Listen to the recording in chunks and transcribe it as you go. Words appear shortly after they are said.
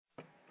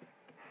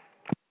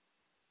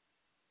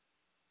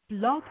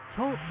Blog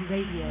Talk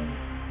Radio.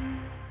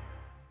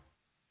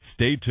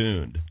 Stay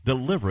tuned.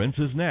 Deliverance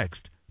is next.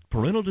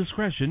 Parental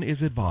discretion is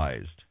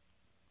advised.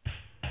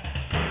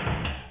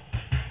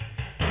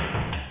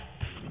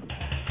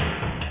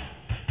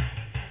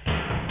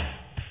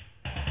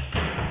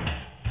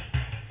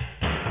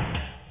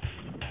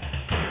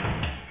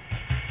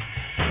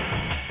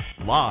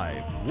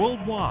 Live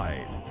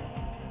worldwide.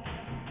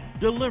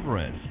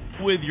 Deliverance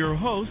with your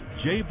host,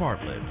 Jay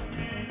Bartlett.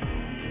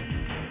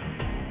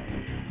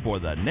 For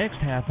the next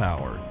half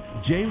hour,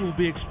 Jay will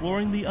be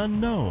exploring the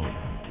unknown,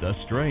 the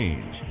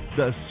strange,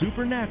 the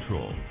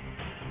supernatural.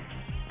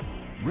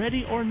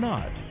 Ready or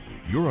not,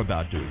 you're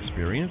about to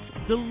experience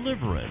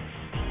deliverance.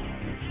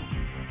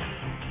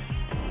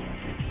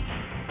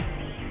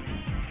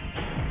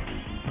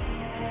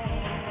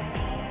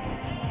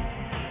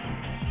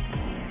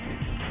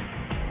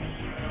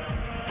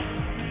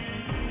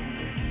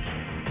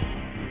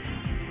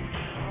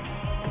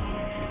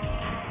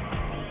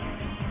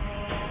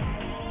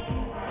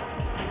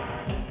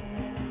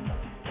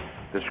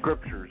 The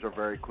scriptures are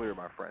very clear,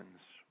 my friends,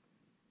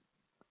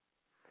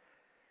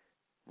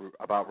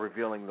 about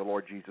revealing the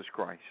Lord Jesus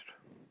Christ.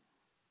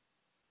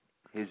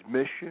 His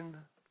mission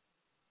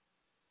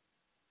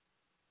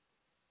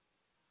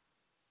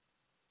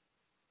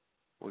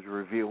was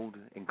revealed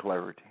in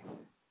clarity.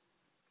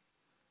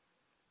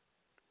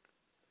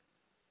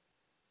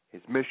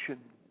 His mission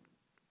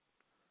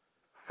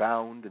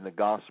found in the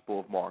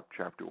Gospel of Mark,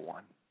 chapter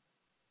 1,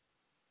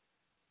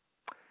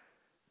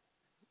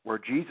 where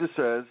Jesus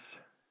says,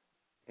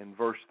 in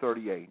verse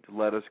 38,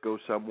 let us go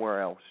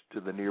somewhere else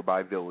to the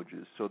nearby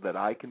villages so that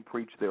I can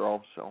preach there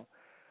also.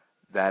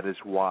 That is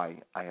why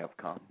I have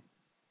come.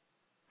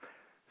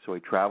 So he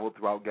traveled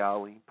throughout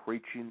Galilee,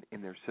 preaching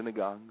in their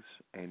synagogues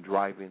and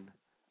driving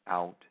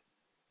out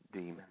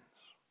demons.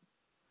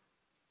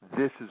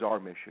 This is our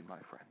mission, my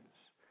friends.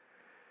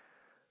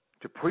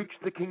 To preach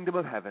the kingdom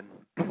of heaven,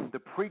 to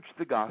preach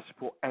the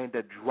gospel, and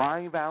to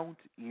drive out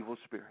evil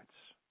spirits.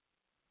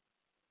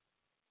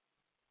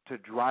 To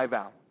drive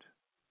out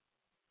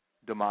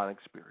demonic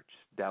spirits,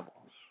 devils.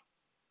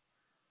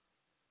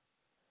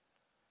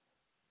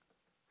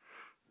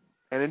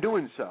 And in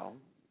doing so,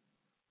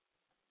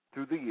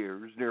 through the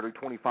years, nearly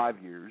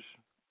 25 years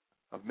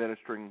of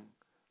ministering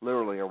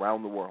literally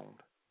around the world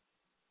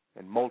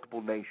in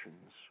multiple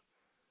nations,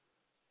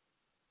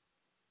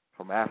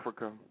 from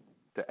Africa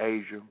to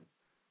Asia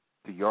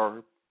to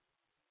Europe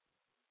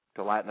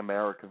to Latin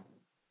America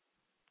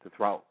to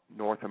throughout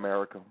North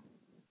America,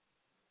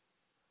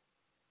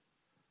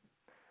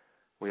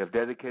 we have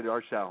dedicated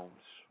ourselves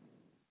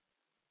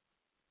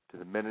to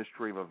the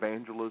ministry of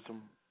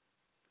evangelism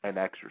and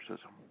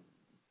exorcism.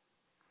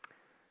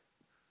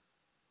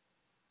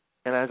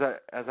 And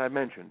as I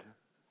mentioned,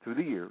 through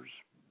the years,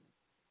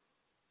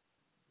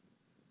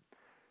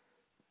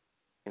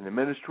 in the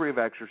ministry of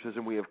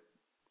exorcism, we have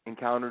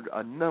encountered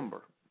a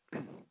number.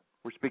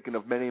 We're speaking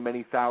of many,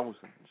 many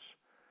thousands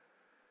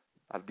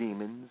of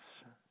demons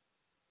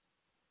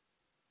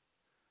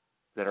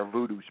that are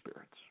voodoo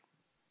spirits.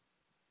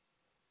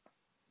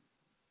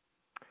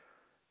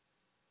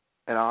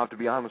 And I'll have to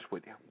be honest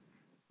with you.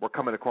 We're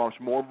coming across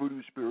more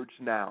voodoo spirits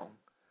now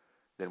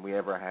than we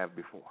ever have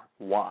before.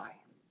 Why?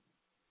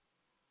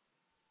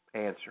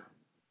 Answer.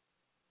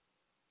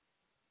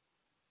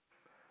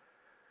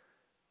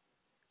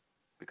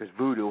 Because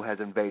voodoo has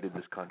invaded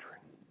this country,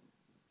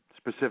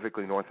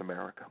 specifically North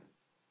America.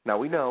 Now,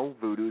 we know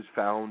voodoo is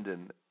found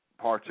in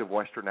parts of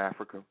Western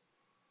Africa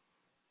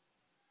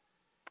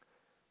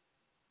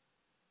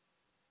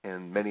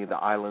and many of the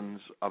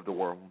islands of the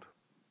world,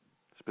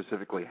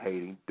 specifically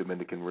Haiti,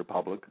 Dominican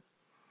Republic,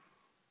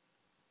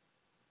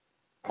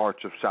 parts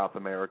of South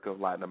America,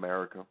 Latin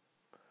America.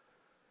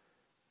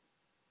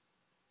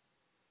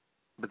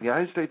 But the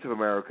United States of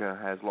America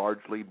has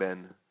largely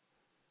been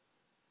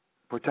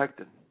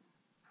protected.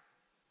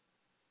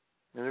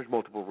 And there's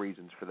multiple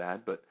reasons for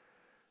that, but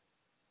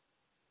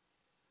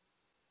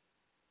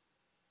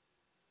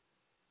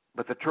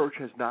the church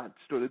has not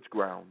stood its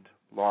ground,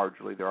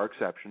 largely. There are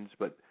exceptions,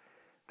 but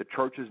the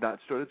church has not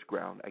stood its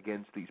ground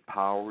against these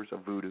powers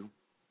of voodoo.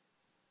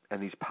 And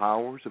these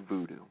powers of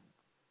voodoo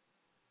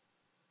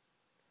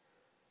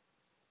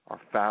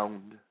are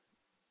found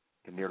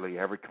in nearly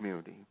every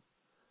community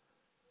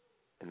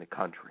in the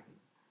country.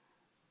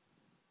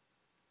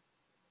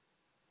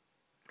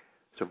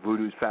 So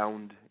voodoo is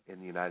found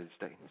in the United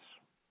States.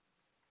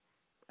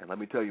 And let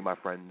me tell you, my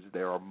friends,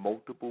 there are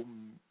multiple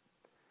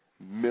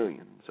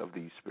millions of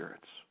these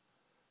spirits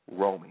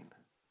roaming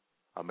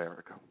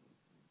America.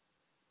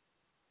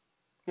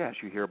 Yes,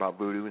 you hear about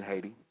voodoo in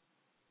Haiti.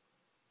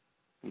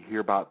 You hear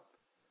about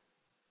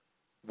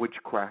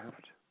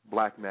witchcraft,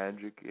 black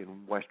magic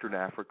in Western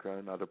Africa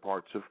and other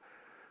parts of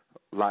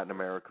Latin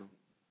America.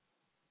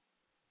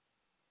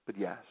 But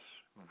yes,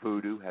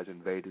 voodoo has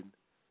invaded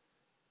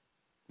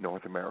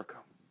North America.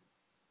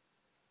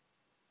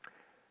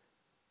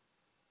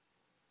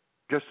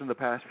 Just in the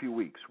past few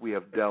weeks, we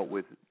have dealt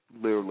with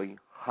literally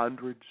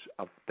hundreds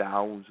of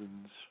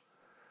thousands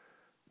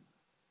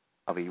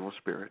of evil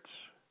spirits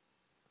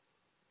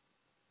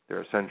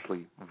They're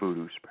essentially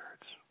voodoo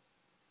spirits.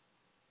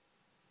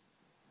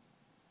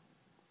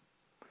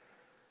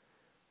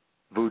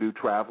 Voodoo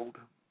traveled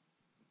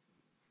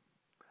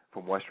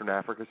from Western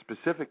Africa,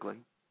 specifically.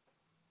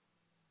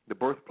 The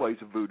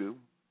birthplace of voodoo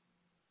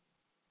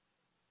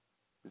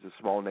is a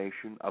small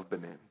nation of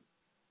Benin,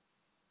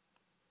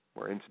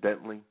 where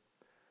incidentally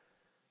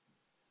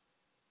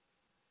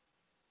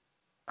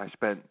I've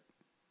spent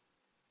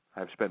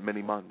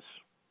many months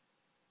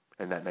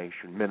in that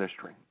nation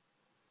ministering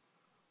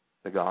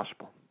the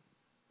gospel,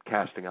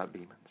 casting out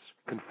demons,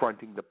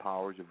 confronting the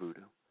powers of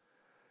voodoo.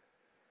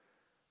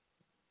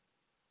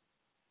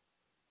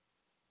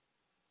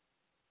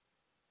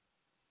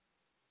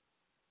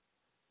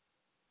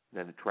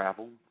 Then it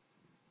traveled,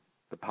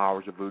 the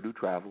powers of voodoo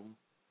traveled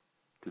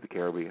to the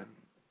Caribbean.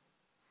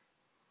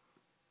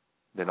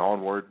 Then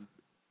onward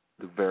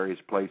to various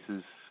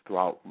places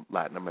throughout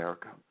Latin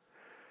America.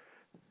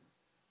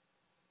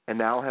 And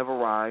now have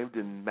arrived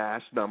in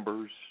mass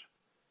numbers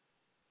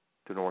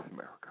to North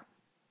America.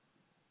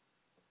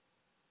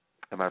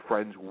 And my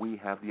friends, we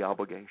have the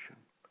obligation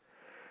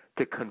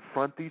to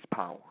confront these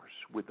powers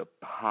with the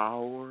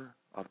power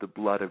of the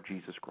blood of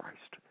Jesus Christ.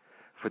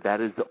 For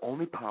that is the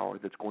only power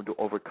that's going to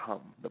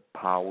overcome the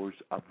powers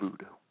of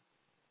voodoo.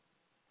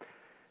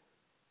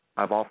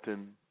 I've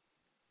often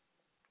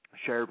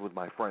shared with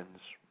my friends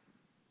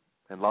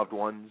and loved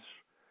ones,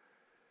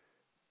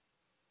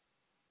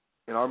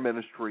 in our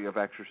ministry of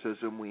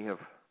exorcism, we have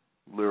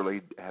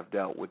literally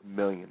dealt with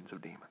millions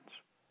of demons.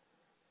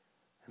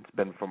 It's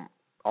been from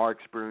our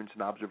experience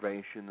and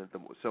observation that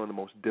some of the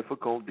most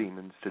difficult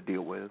demons to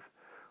deal with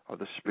are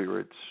the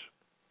spirits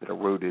that are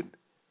rooted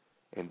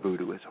in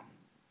Voodooism.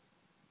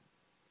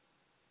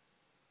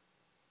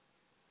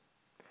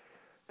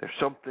 There's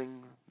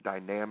something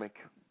dynamic,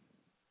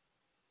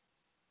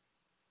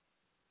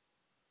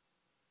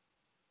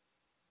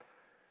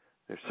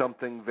 there's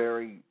something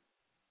very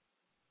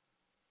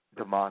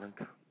demonic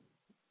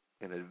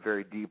in a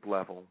very deep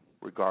level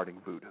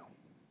regarding voodoo.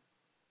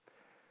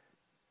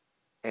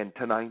 And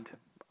tonight,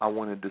 I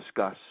want to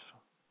discuss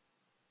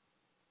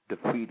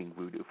defeating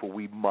voodoo, for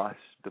we must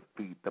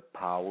defeat the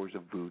powers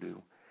of voodoo,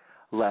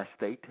 lest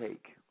they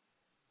take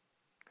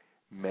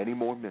many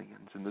more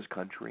millions in this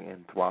country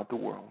and throughout the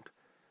world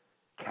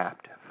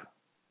captive.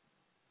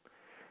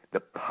 The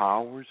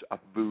powers of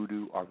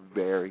voodoo are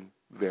very,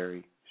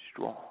 very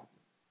strong,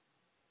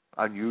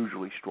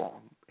 unusually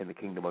strong in the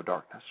kingdom of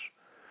darkness.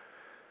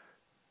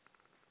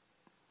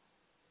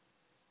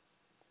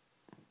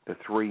 The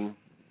three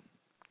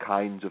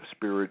kinds of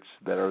spirits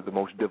that are the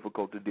most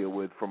difficult to deal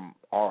with from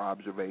our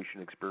observation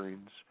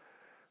experience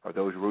are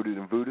those rooted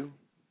in voodoo,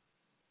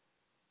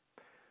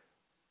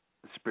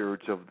 the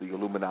spirits of the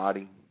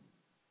Illuminati,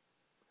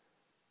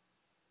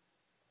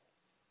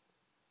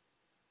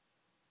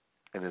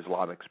 and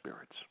Islamic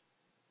spirits.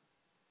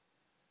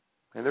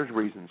 And there's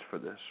reasons for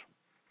this,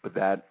 but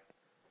that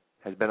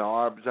has been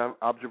our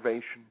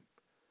observation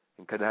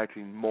in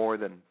connecting more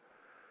than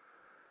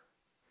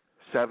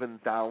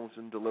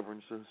 7,000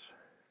 deliverances,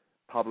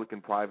 public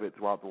and private,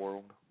 throughout the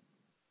world,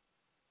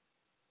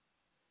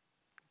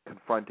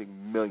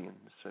 confronting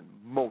millions and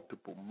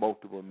multiple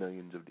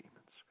millions of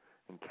demons,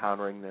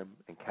 encountering them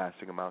and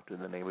casting them out in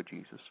the name of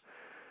Jesus.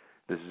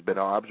 This has been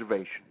our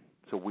observation,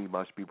 so we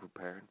must be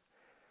prepared.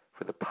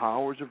 For the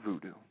powers of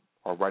voodoo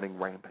are running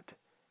rampant,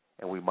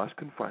 and we must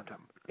confront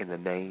them in the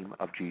name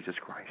of Jesus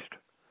Christ.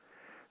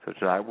 So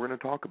tonight we're going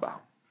to talk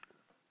about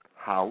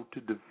how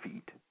to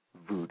defeat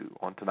voodoo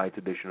on tonight's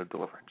edition of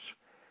Deliverance.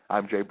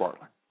 I'm Jay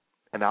Bartlett,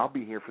 and I'll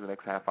be here for the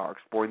next half hour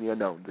exploring the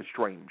unknown, the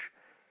strange,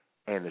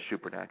 and the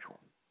supernatural.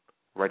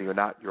 Ready or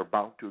not, you're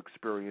about to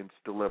experience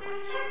deliverance.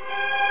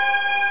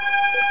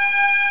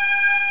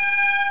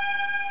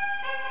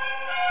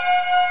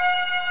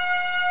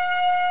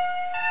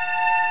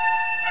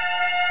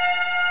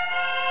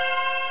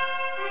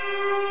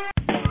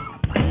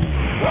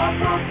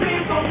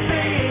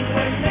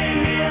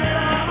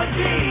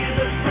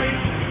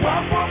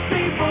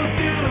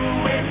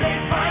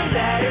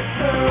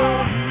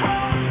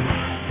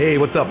 Hey,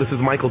 what's up? This is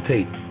Michael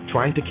Tate,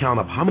 trying to count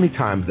up how many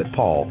times that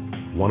Paul,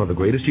 one of the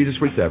greatest Jesus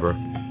freaks ever,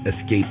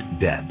 escaped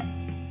death.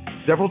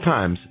 Several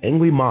times,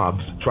 angry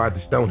mobs tried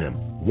to stone him.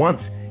 Once,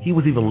 he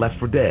was even left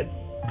for dead.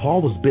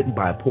 Paul was bitten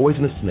by a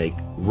poisonous snake,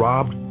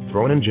 robbed,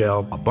 thrown in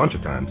jail a bunch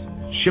of times,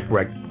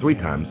 shipwrecked 3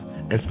 times,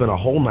 and spent a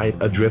whole night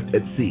adrift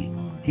at sea.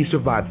 He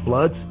survived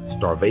floods,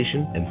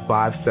 starvation, and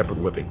 5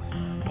 separate whippings.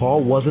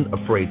 Paul wasn't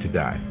afraid to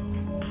die.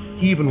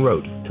 He even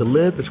wrote, "To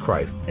live is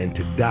Christ, and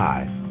to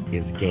die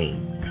is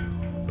gain."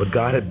 But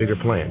God had bigger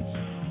plans.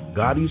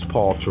 God used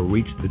Paul to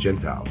reach the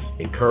Gentiles,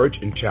 encourage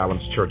and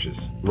challenge churches,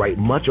 write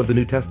much of the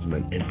New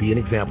Testament, and be an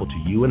example to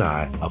you and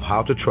I of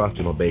how to trust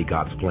and obey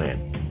God's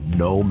plan,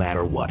 no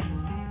matter what.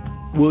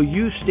 Will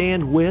you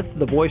stand with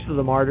the voice of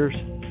the martyrs?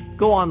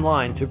 Go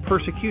online to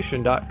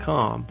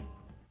persecution.com.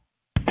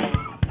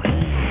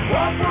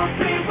 What will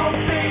people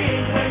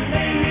think when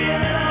they hear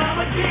that I'm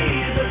a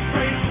Jesus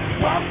freak?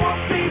 What will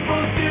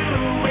people do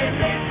when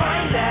they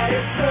find that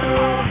it's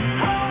true?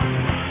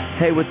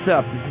 Hey, what's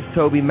up? This is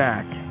Toby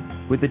Mac.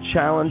 with a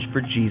challenge for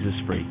Jesus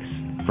freaks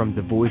from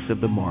the Voice of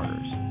the Martyrs.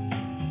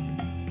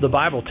 The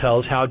Bible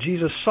tells how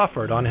Jesus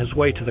suffered on his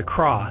way to the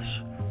cross.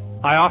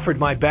 I offered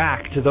my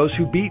back to those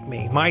who beat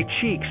me, my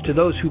cheeks to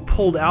those who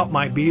pulled out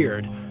my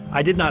beard.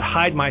 I did not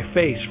hide my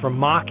face from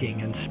mocking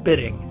and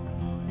spitting.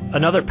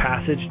 Another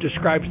passage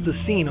describes the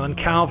scene on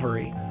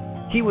Calvary.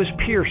 He was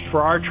pierced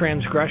for our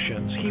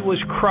transgressions. He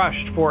was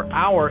crushed for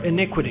our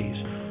iniquities.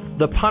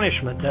 The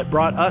punishment that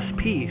brought us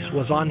peace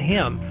was on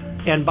him,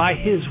 and by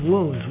his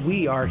wounds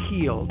we are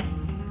healed.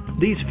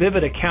 These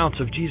vivid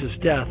accounts of Jesus'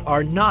 death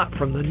are not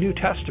from the New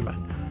Testament.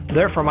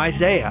 They're from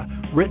Isaiah,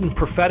 written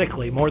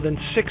prophetically more than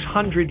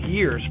 600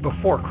 years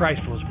before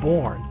Christ was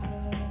born.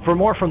 For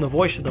more from the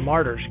Voice of the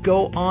Martyrs,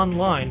 go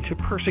online to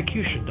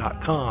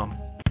persecution.com.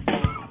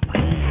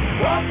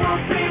 What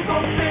will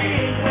people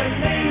think when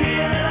they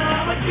hear that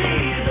I'm a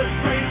Jesus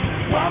freak?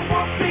 What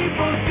will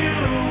people do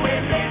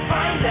when they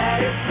find that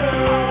it's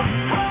true?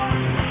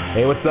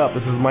 Hey, what's up?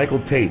 This is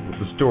Michael Tate with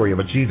the story of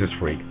a Jesus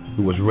freak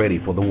who was ready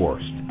for the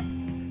worst.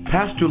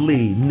 Pastor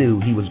Lee knew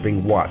he was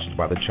being watched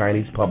by the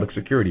Chinese Public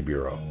Security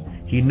Bureau.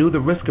 He knew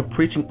the risk of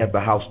preaching at the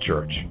house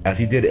church, as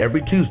he did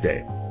every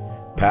Tuesday.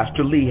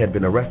 Pastor Lee had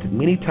been arrested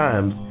many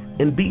times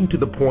and beaten to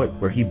the point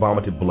where he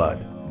vomited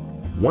blood.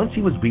 Once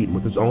he was beaten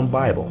with his own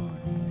Bible.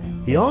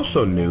 He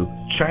also knew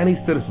Chinese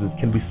citizens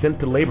can be sent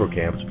to labor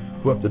camps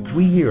for up to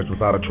 3 years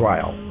without a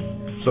trial.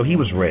 So he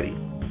was ready.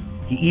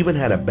 He even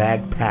had a bag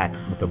packed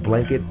with a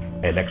blanket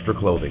and extra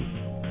clothing.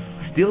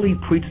 Still, he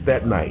preached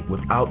that night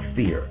without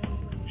fear.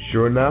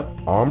 Sure enough,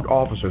 armed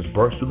officers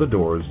burst through the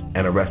doors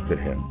and arrested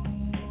him.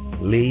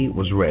 Lee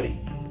was ready.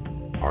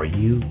 Are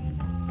you?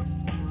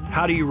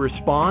 How do you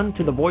respond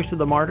to the Voice of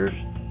the Martyrs?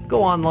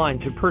 Go online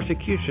to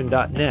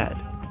persecution.net.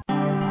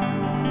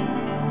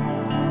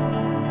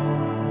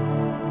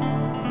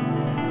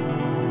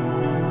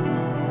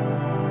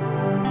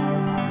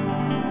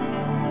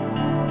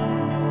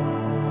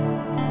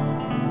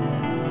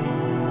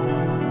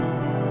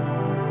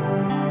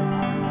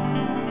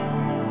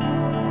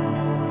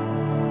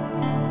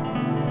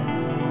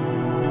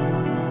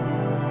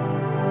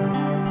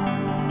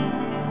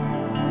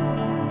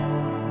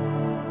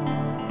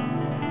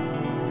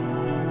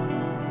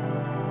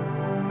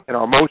 In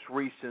our most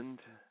recent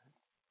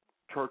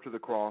Church of the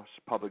Cross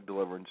public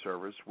deliverance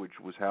service, which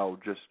was held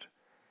just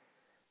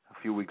a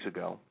few weeks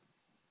ago,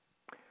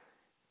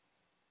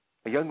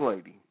 a young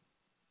lady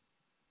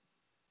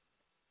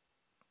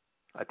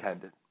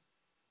attended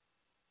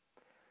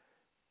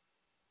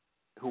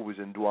who was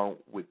indwelt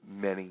with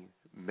many,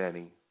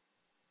 many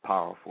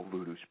powerful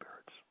voodoo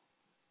spirits.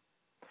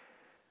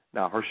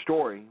 Now, her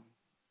story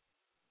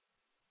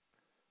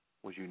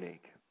was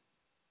unique.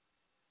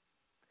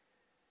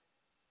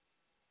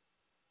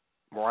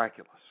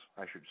 Miraculous,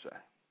 I should say.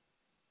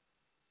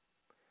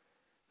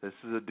 This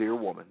is a dear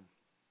woman,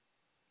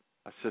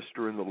 a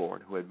sister in the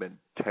Lord, who had been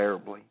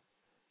terribly,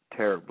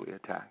 terribly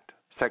attacked,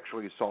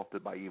 sexually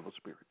assaulted by evil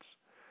spirits,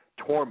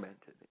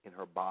 tormented in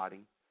her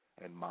body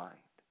and mind,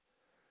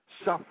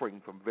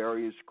 suffering from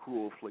various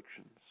cruel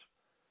afflictions,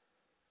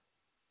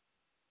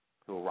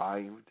 who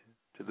arrived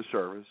to the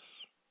service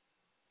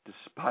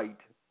despite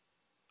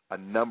a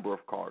number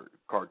of car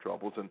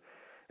troubles. And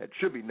it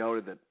should be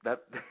noted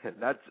that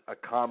that's a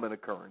common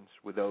occurrence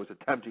with those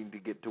attempting to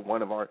get to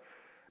one of our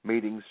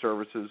meeting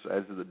services,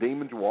 as the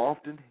demons will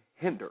often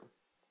hinder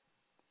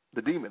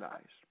the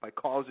demonized by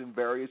causing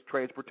various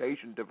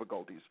transportation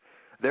difficulties.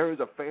 There is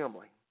a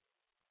family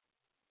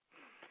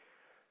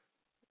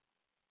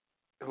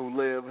who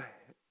live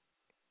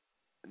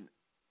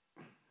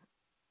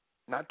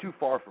not too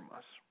far from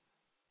us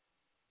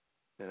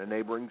in a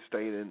neighboring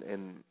state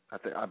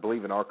I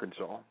believe in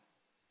Arkansas,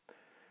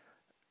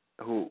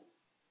 who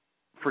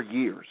for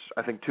years,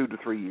 I think 2 to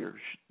 3 years,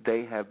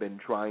 they have been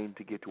trying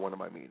to get to one of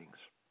my meetings,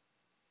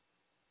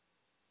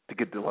 to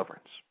get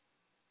deliverance,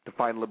 to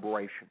find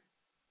liberation.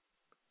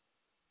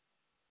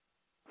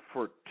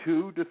 For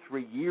 2 to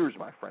 3 years,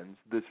 my friends,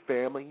 this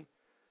family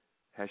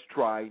has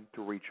tried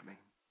to reach me.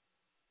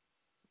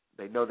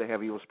 They know they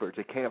have evil spirits.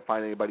 They can't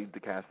find anybody to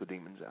cast the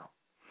demons out.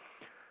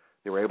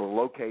 They were able to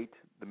locate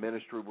the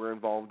ministry we're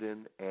involved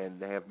in, and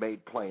they have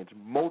made plans,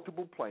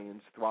 multiple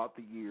plans throughout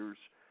the years,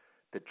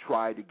 that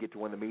try to get to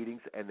one of the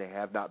meetings, and they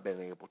have not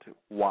been able to.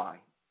 Why?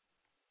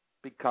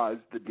 Because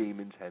the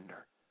demons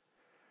hinder.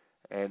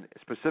 And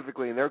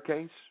specifically in their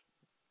case,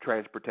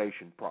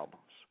 transportation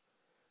problems.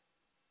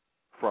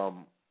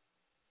 From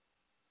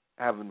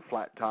having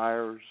flat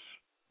tires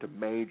to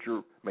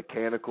major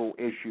mechanical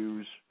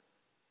issues,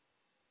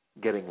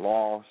 getting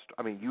lost.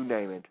 I mean, you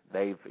name it,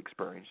 they've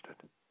experienced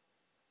it.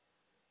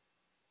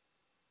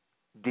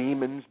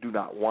 Demons do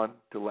not want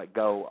to let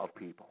go of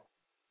people,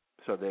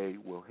 so they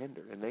will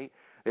hinder. And they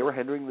were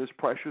hindering this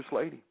precious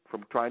lady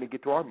from trying to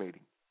get to our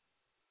meeting.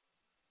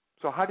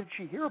 So how did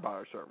she hear about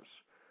our service?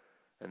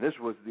 And this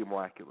was the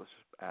miraculous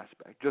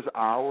aspect. Just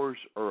hours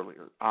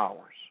earlier,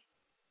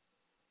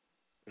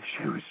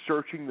 she was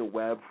searching the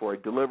web for a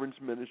deliverance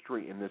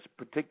ministry in this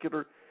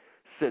particular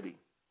city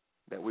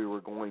that we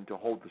were going to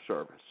hold the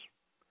service.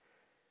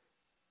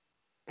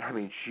 I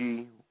mean,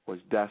 she was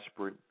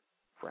desperate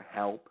for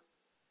help,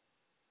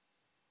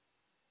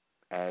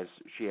 as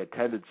she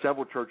attended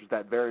several churches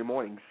that very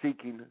morning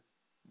seeking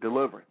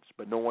deliverance,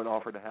 but no one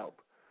offered to help.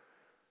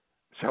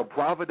 So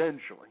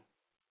providentially,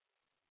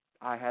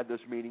 I had this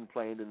meeting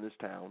planned in this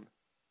town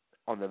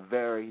on the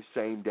very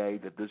same day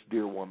that this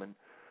dear woman,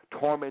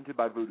 tormented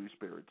by voodoo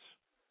spirits,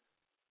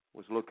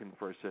 was looking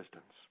for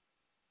assistance.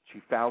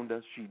 She found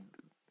us. She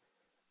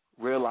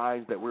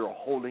realized that we were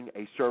holding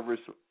a service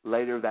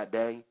later that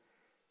day,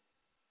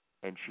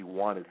 and she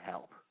wanted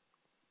help.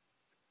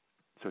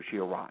 So she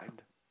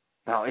arrived.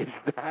 Now, is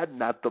that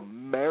not the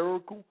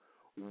miracle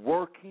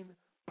working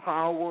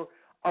power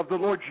of the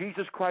Lord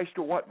Jesus Christ,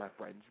 or what, my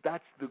friends?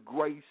 That's the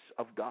grace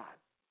of God,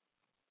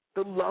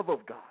 the love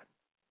of God,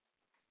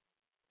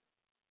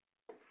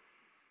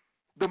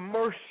 the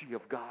mercy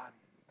of God.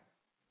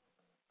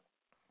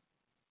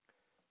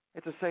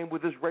 It's the same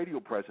with this radio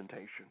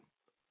presentation.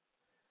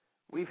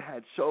 We've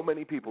had so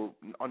many people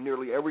on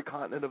nearly every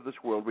continent of this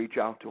world reach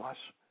out to us.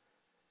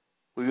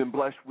 We've been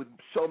blessed with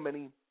so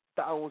many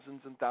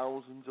thousands and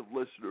thousands of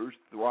listeners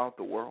throughout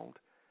the world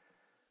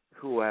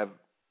who have,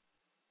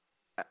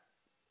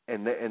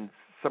 and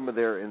some of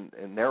their,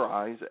 in their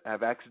eyes,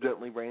 have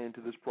accidentally ran into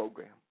this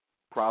program.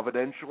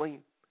 Providentially,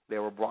 they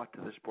were brought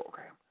to this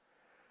program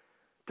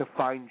to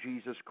find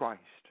Jesus Christ,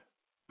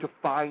 to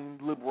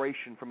find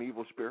liberation from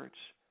evil spirits,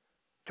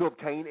 to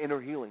obtain inner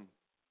healing,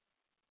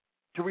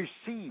 to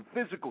receive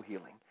physical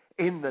healing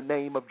in the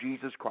name of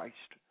Jesus Christ.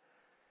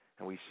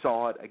 And we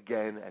saw it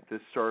again at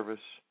this service.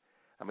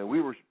 I mean,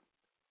 we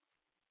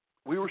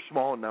were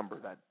small in number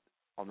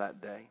on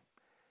that day,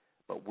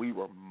 but we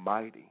were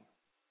mighty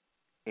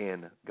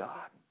in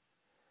God,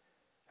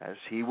 as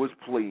He was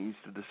pleased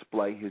to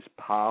display His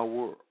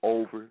power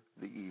over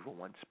the evil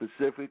one,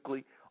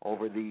 specifically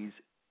over these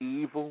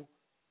evil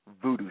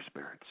voodoo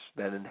spirits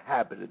that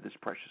inhabited this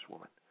precious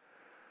woman.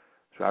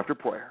 So after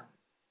prayer,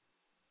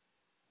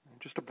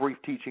 just a brief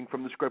teaching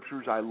from the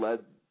Scriptures, I led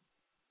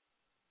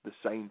the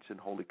saints in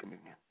Holy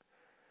Communion.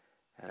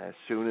 And as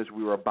soon as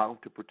we were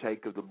about to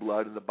partake of the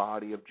blood and the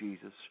body of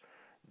Jesus,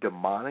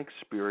 demonic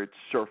spirits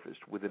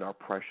surfaced within our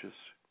precious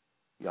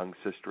young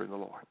sister in the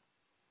Lord,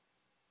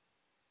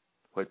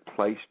 who had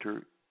placed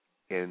her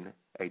in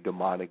a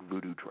demonic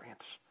voodoo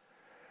trance.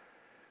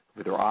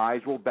 With her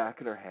eyes rolled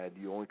back in her head,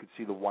 you only could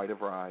see the white of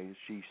her eyes.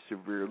 She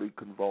severely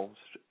convulsed,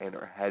 and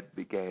her head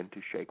began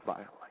to shake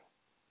violently.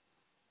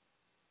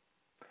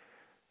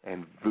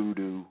 And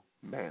voodoo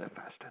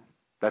manifested.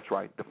 That's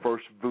right, the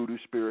first voodoo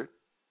spirit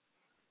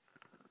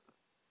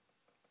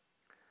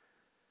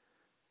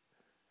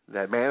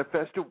that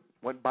manifested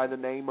went by the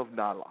name of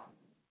Nala.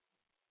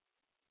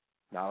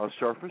 Nala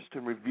surfaced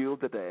and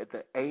revealed that at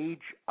the age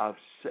of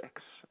 6,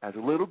 as a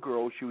little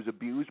girl, she was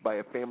abused by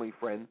a family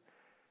friend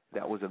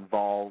that was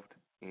involved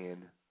in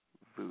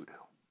voodoo.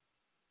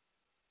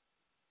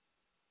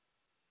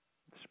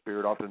 The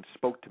spirit often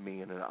spoke to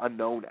me in an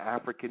unknown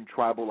African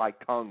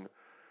tribal-like tongue,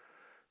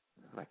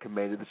 and I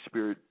commanded the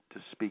spirit to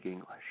speak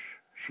English.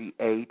 She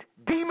ate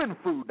demon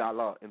food,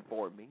 Nala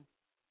informed me.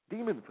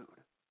 Demon food.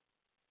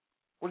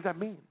 What does that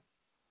mean?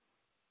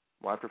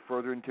 Well, after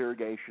further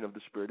interrogation of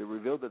the spirit, it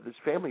revealed that this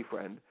family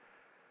friend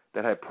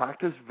that had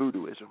practiced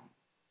voodooism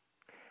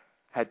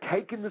had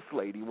taken this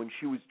lady when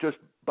she was just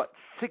but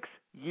 6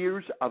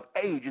 years of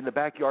age in the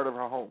backyard of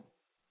her home.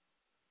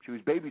 She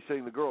was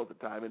babysitting the girl at the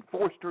time and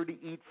forced her to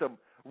eat some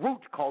root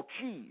called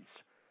cheese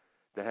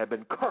that had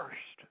been cursed.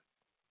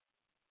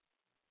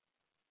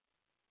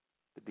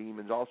 The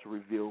demons also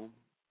revealed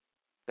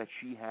that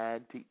she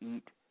had to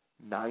eat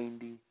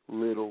 90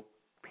 little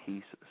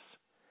pieces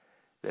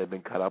that had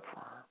been cut up for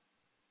her.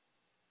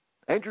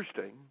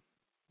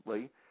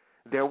 Interestingly,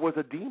 there was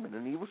a demon,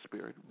 an evil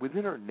spirit,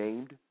 within her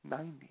named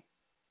 90,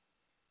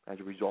 as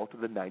a result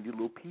of the 90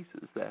 little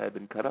pieces that had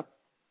been cut up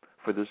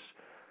for this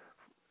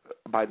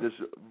by this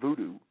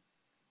voodoo,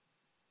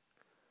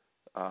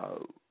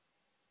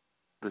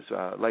 this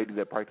lady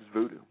that practiced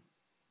voodoo,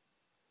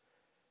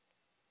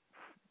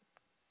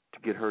 to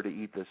get her to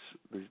eat this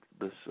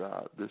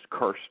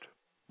cursed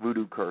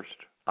voodoo cursed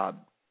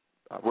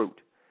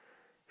root.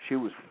 She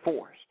was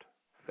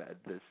force-fed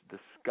this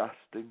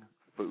disgusting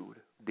food,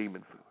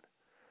 demon food.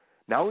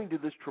 Not only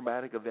did this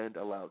traumatic event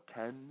allow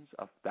tens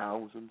of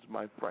thousands,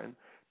 my friend,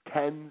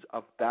 tens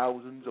of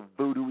thousands of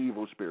voodoo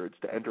evil spirits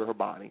to enter her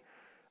body,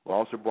 it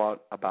also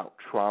brought about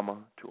trauma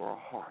to her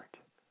heart,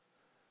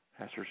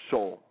 as her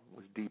soul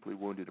was deeply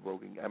wounded and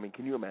broken. I mean,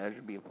 can you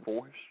imagine being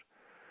forced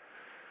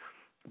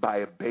by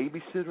a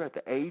babysitter at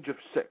the age of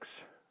 6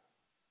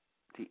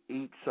 to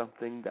eat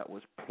something that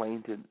was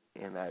planted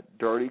in that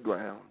dirty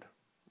ground,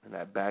 in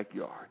that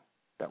backyard,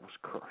 that was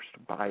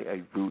cursed by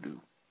a voodoo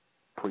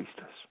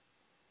priestess?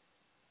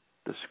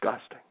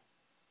 Disgusting.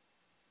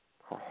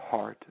 Her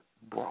heart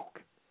broke.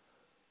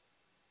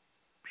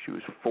 She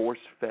was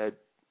force-fed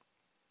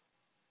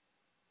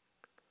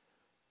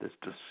this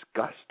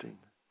disgusting,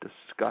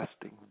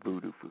 disgusting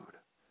voodoo food.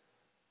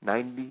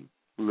 90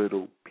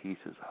 little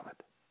pieces of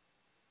it.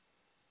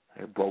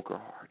 It broke her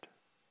heart.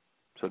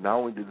 So not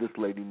only did this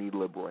lady need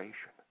liberation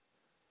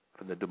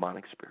from the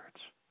demonic spirits,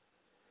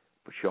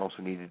 but she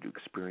also needed to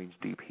experience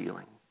deep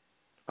healing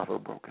of her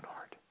broken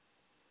heart.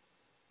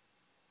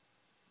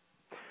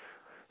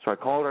 So I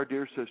called our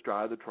dear sister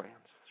out of the trance,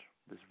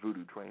 this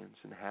voodoo trance,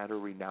 and had her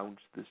renounce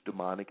this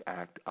demonic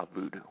act of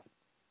voodoo.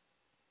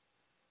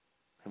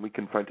 And we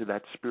confronted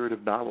that spirit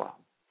of Nala,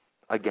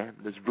 again,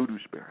 this voodoo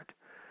spirit.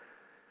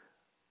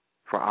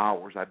 For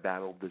hours I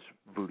battled this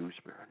voodoo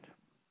spirit.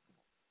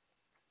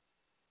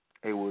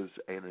 It was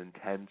an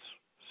intense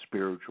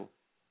spiritual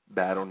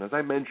battle. And as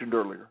I mentioned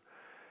earlier,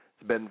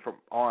 it's been from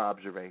our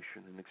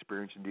observation and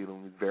experience in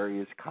dealing with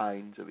various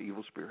kinds of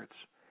evil spirits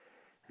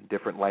in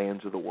different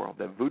lands of the world,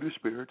 that voodoo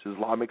spirits,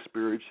 Islamic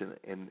spirits,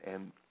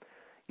 and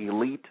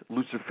elite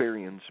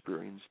Luciferian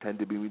spirits tend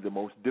to be the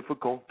most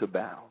difficult to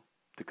battle,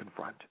 to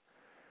confront.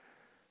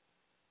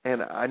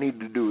 And I need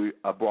to do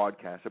a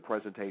broadcast, a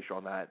presentation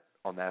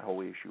on that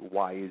whole issue.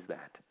 Why is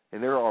that?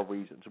 And there are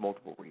reasons,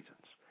 multiple reasons.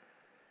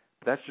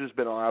 That's just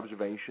been our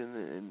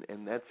observation,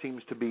 and that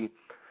seems to be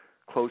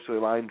closely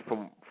aligned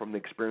from the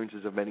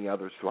experiences of many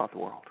others throughout the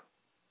world.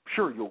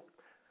 Sure,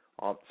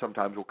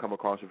 sometimes we'll come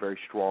across a very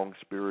strong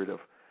spirit of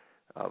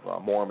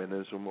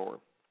Mormonism, or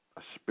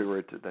a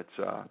spirit that's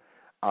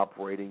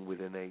operating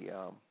within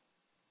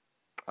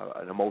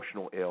an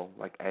emotional ill,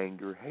 like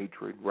anger,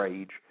 hatred,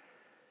 rage.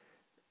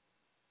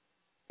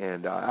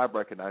 And I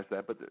recognize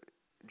that, but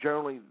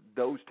generally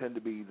those tend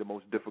to be the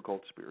most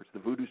difficult spirits, the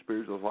voodoo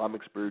spirits, the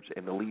Islamic spirits,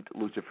 and elite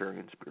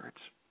Luciferian spirits.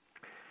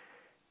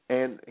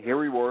 And here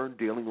we were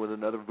dealing with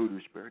another voodoo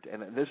spirit.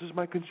 And this is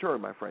my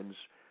concern, my friends.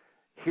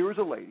 Here's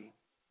a lady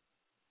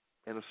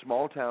in a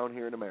small town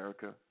here in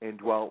America and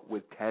dwelt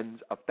with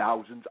tens of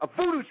thousands of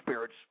voodoo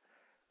spirits.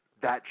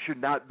 That should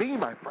not be,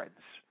 my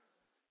friends.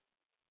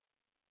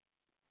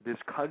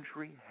 This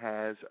country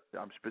has,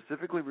 I'm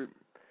specifically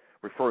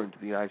referring to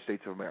the United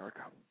States of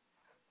America.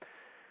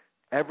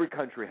 Every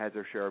country has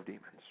their share of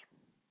demons.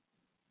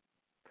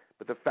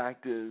 But the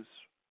fact is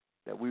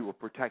that we were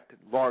protected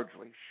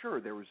largely. Sure,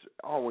 there was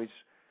always,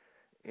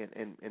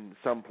 in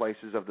some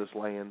places of this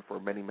land for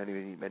many, many,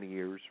 many, many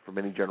years, for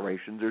many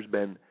generations, there's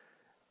been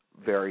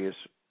various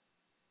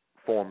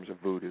forms of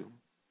voodoo,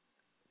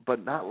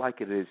 but not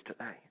like it is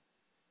today.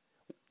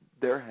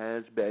 There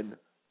has been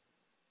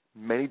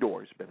many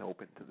doors been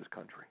opened to this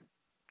country,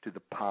 to the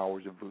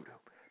powers of voodoo.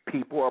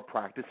 People are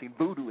practicing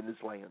voodoo in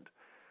this land.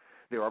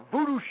 There are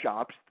voodoo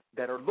shops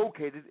that are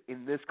located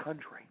in this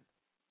country.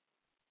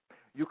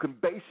 You can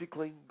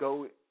basically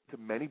go to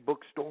many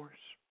bookstores,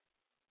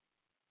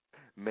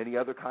 many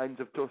other kinds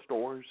of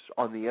stores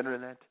on the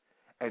internet,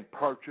 and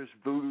purchase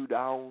voodoo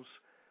dolls,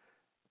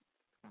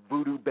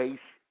 voodoo-based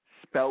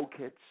spell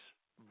kits,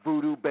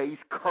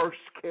 voodoo-based curse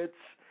kits,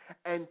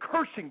 and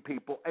cursing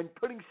people and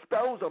putting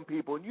spells on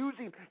people and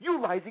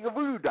utilizing a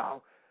voodoo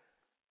doll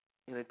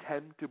in an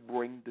attempt to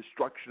bring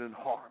destruction and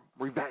harm,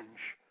 revenge.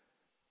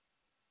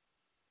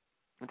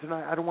 And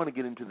tonight, I don't want to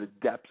get into the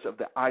depths of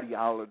the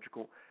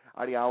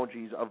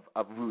ideologies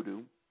of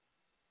voodoo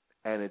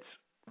and its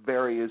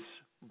various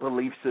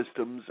belief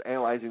systems,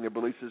 analyzing their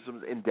belief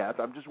systems in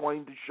depth. I'm just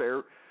wanting to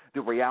share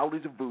the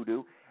realities of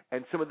voodoo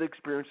and some of the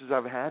experiences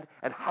I've had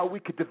and how we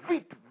could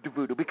defeat the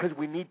voodoo, because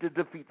we need to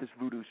defeat these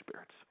voodoo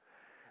spirits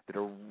that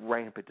are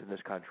rampant in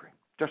this country.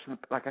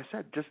 Like I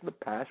said, just in the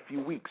past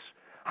few weeks,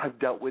 I've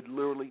dealt with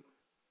literally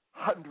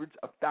hundreds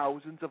of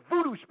thousands of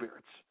voodoo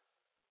spirits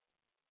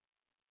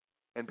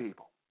and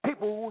people.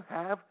 People who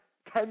have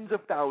tens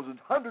of thousands,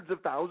 hundreds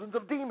of thousands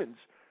of demons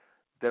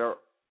that are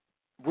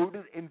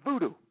rooted in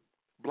voodoo,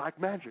 black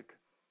magic.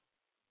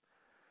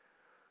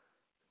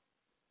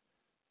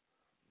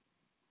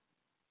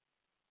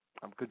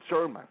 I'm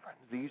concerned, my friends.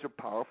 These are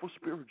powerful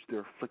spirits.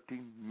 They're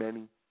afflicting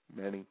many,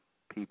 many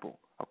people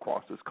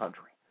across this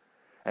country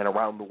and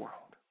around the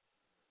world.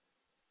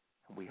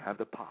 And we have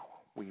the power.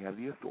 We have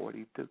the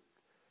authority to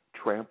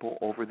trample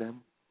over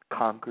them,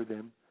 conquer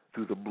them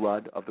through the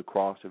blood of the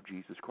cross of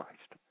Jesus Christ.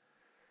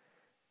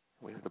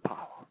 We have the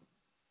power.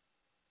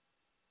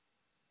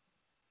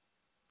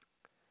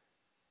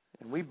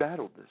 And we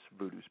battled this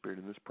voodoo spirit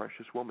and this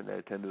precious woman that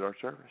attended our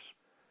service.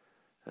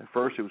 At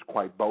first it was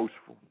quite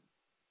boastful.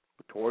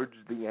 But towards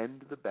the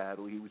end of the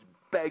battle, he was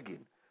begging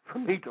for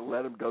me to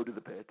let him go to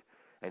the pit.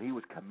 And he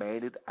was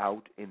commanded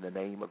out in the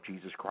name of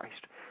Jesus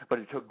Christ. But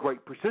it took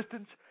great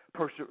persistence,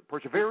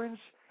 perseverance,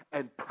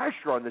 and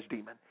pressure on this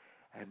demon.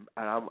 And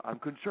I'm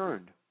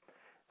concerned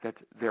that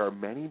there are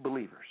many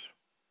believers.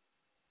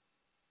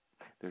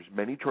 There's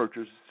many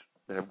churches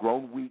that have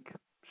grown weak,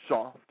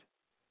 soft,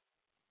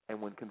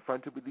 and when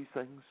confronted with these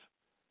things,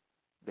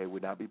 they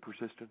would not be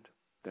persistent,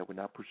 they would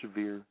not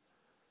persevere,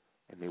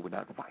 and they would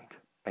not fight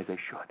as they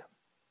should.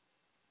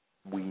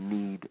 We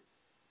need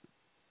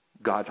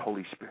God's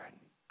Holy Spirit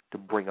to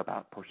bring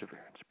about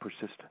perseverance,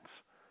 persistence,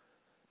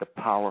 the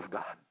power of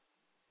God.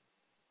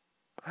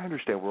 I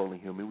understand we're only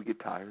human. We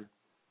get tired.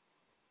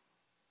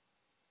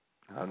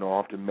 I know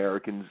often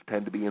Americans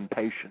tend to be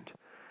impatient.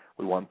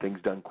 We want things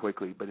done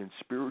quickly. But in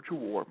spiritual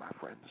war, my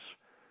friends,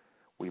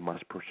 we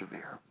must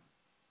persevere.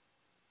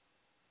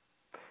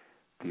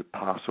 The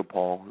Apostle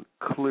Paul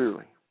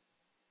clearly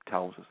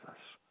tells us this.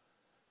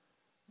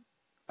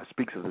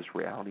 speaks of this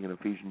reality in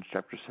Ephesians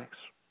chapter 6.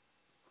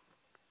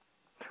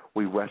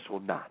 We wrestle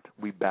not,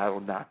 we battle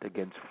not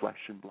against flesh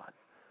and blood,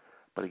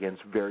 but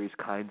against various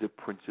kinds of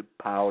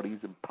principalities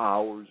and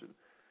powers and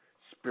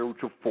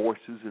spiritual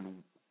forces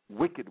and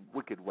wicked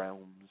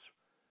realms.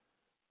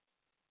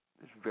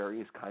 There's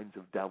various kinds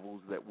of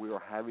devils that we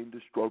are having to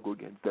struggle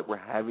against, that we're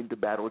having to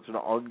battle. It's an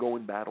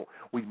ongoing battle.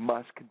 We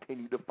must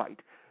continue to fight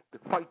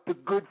the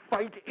good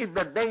fight in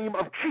the name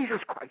of Jesus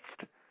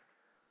Christ.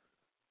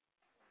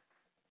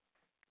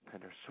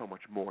 And there's so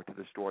much more to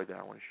the story that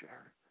I want to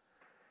share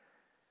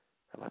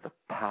about the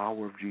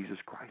power of Jesus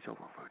Christ over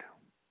voodoo.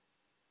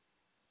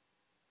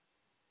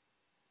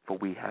 For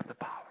we have the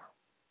power.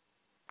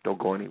 Don't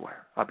go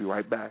anywhere. I'll be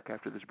right back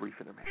after this brief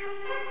intermission.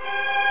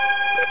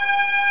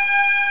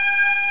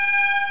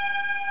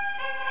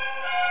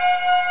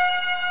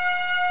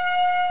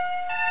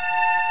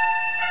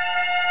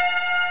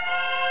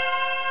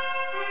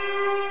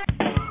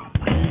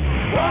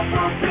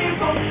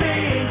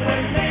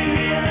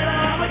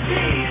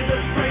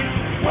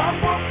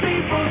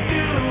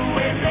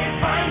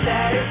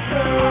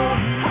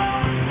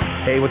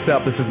 Hey, what's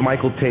up? This is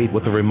Michael Tate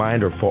with a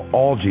reminder for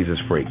all Jesus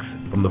freaks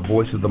from the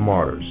Voice of the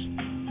Martyrs.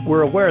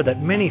 We're aware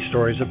that many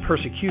stories of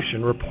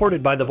persecution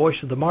reported by the Voice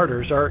of the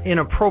Martyrs are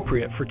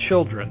inappropriate for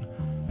children.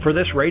 For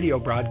this radio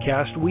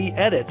broadcast, we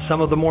edit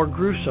some of the more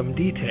gruesome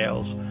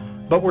details,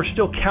 but we're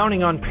still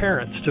counting on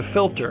parents to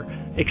filter,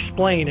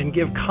 explain, and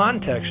give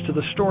context to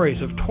the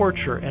stories of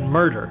torture and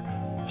murder,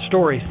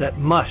 stories that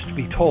must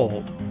be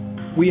told.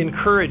 We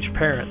encourage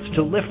parents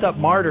to lift up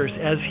martyrs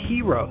as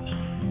heroes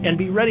and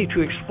be ready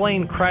to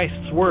explain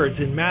Christ's words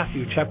in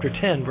Matthew chapter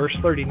 10, verse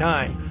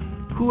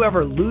 39.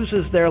 Whoever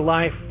loses their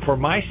life for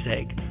my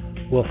sake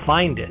will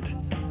find it.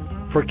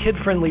 For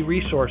kid-friendly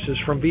resources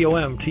from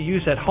VOM to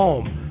use at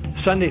home,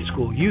 Sunday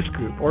school, youth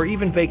group, or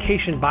even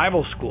vacation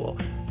Bible school,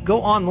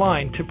 go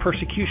online to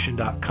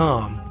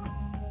persecution.com.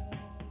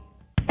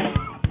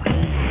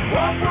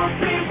 What will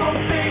people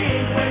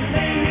think when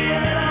they hear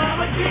that I'm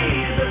a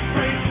Jesus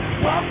freak?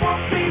 What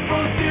will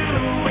people do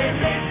when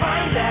they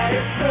find that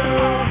it's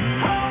true?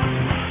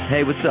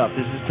 Hey, what's up?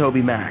 This is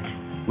Toby Mack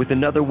with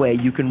another way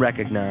you can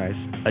recognize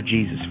a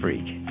Jesus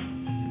freak.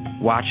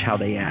 Watch how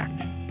they act.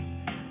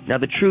 Now,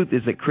 the truth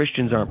is that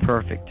Christians aren't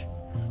perfect.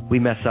 We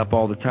mess up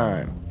all the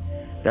time.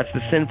 That's the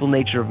sinful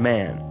nature of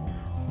man.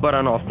 But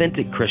an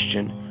authentic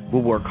Christian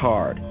will work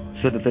hard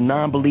so that the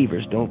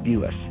non-believers don't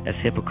view us as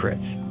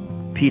hypocrites.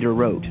 Peter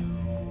wrote,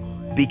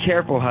 "Be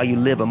careful how you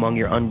live among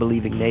your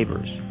unbelieving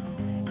neighbors.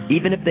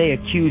 Even if they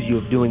accuse you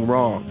of doing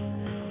wrong,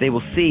 they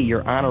will see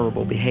your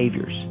honorable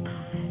behaviors,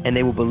 and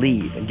they will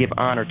believe and give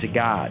honor to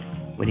God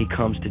when He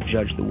comes to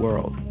judge the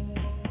world."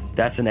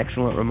 That's an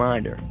excellent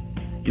reminder.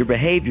 Your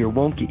behavior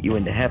won't get you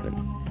into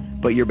heaven,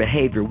 but your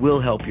behavior will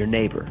help your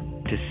neighbor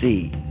to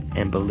see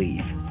and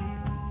believe.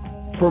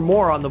 For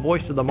more on the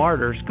Voice of the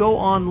Martyrs, go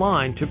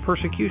online to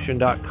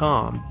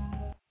persecution.com.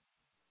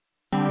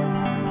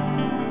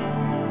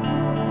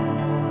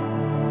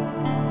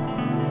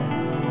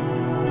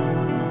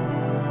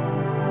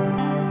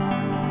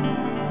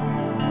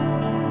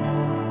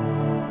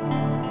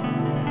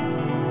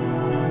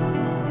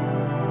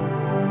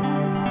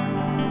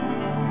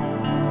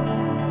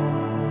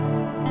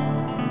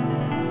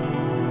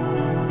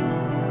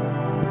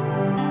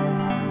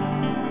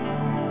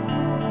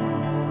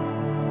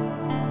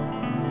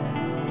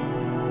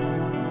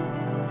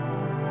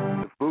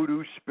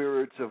 Voodoo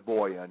spirits of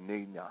Boya,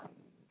 Nina,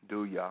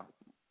 Duya,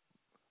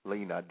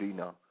 Lena,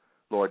 Dina,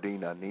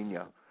 Lordina,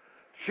 Nina,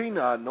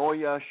 Sheena,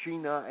 Noya,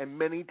 Sheena, and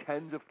many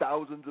tens of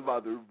thousands of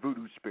other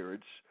voodoo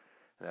spirits,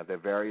 and of their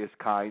various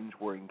kinds,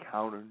 were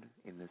encountered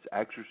in this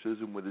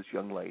exorcism with this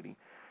young lady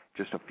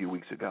just a few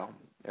weeks ago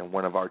in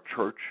one of our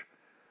Church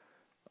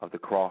of the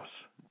Cross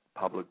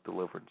public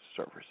deliverance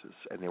services,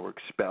 and they were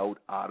expelled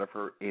out of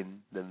her in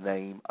the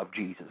name of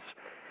Jesus.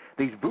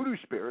 These voodoo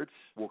spirits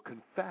will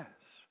confess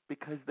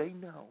because they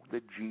know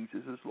that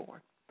Jesus is Lord.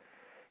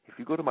 If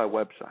you go to my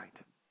website,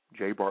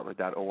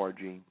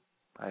 jbartlett.org,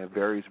 I have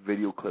various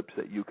video clips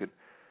that you can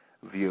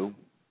view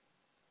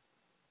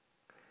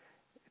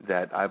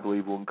that I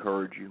believe will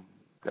encourage you,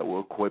 that will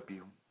equip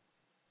you,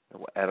 that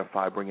will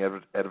edify, bring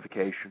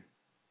edification,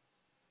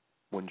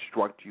 will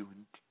instruct you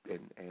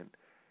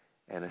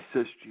and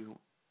assist you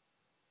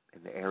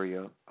in the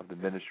area of the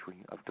ministry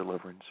of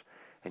deliverance.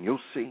 And you'll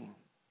see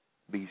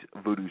these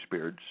voodoo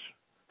spirits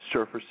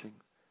surfacing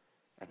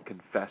and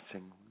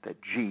confessing that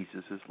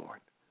Jesus is Lord.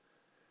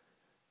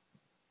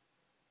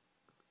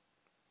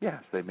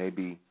 Yes, they may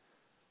be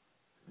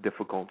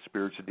difficult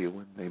spirits to deal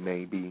with. They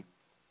may be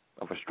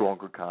of a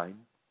stronger kind,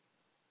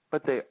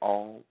 but they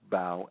all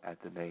bow at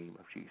the name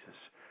of Jesus.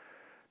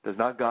 Does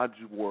not God's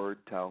word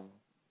tell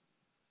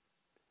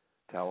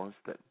us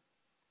that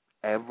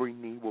every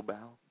knee will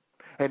bow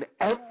and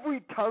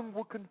every tongue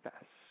will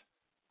confess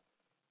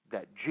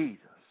that Jesus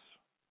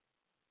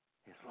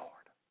is Lord?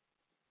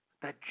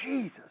 That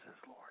Jesus is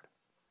Lord.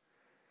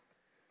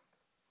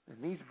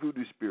 And these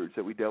voodoo spirits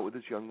that we dealt with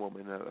this young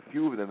woman, a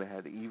few of them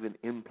had even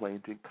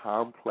implanted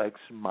complex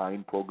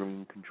mind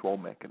programming control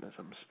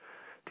mechanisms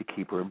to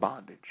keep her in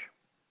bondage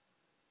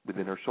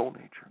within her soul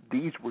nature.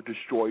 These were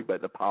destroyed by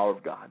the power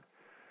of God.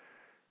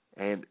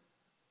 And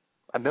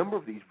a number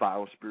of these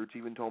vile spirits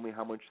even told me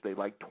how much they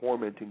liked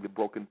tormenting the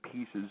broken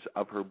pieces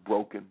of her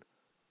broken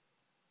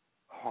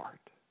heart.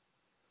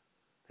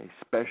 They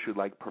especially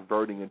liked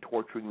perverting and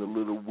torturing the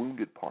little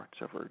wounded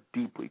parts of her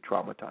deeply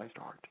traumatized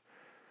heart.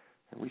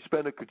 And we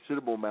spent a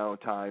considerable amount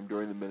of time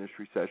during the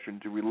ministry session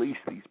to release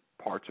these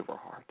parts of her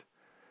heart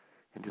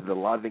into the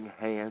loving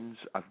hands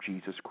of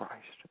Jesus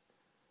Christ.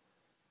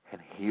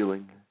 And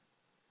healing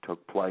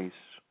took place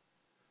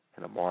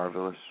in a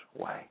marvelous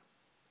way.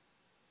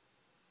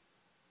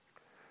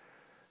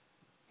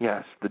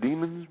 Yes, the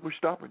demons were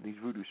stubborn, these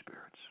voodoo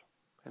spirits,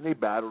 and they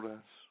battled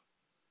us.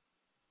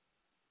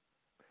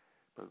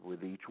 But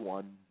with each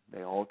one,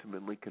 they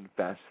ultimately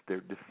confessed their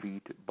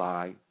defeat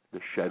by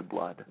the shed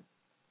blood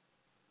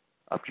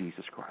of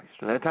Jesus Christ.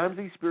 And at times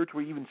these spirits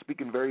were even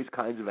speaking various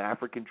kinds of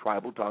African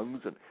tribal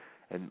tongues,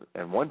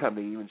 and one time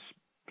they even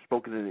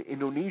spoke in an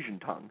Indonesian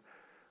tongue,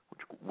 which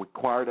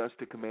required us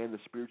to command the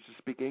spirits to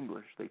speak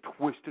English. They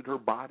twisted her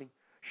body,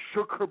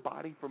 shook her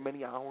body for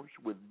many hours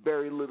with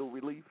very little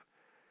relief.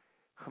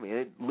 I mean,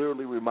 it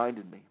literally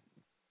reminded me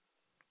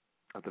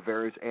of the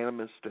various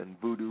animist and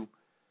voodoo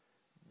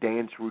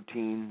dance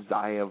routines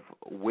I have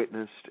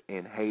witnessed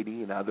in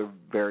Haiti and other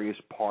various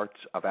parts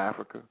of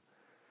Africa.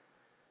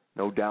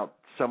 No doubt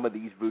some of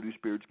these voodoo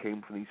spirits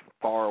came from these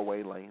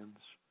faraway lands.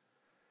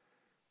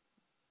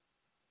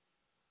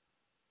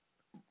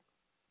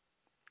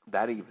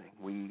 That evening,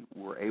 we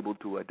were able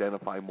to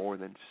identify more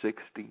than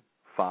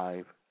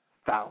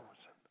 65,000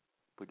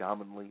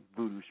 predominantly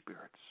voodoo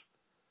spirits.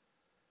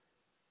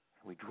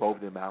 We drove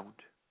them out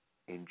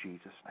in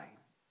Jesus' name.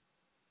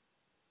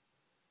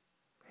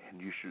 And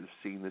you should have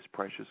seen this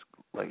precious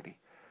lady.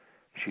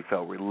 She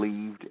felt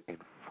relieved and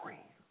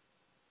free.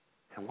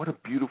 And what a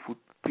beautiful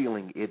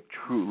feeling it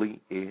truly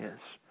is.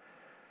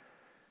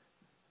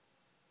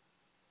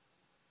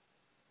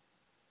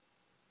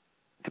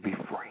 To be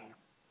free.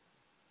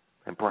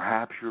 And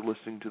perhaps you're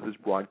listening to this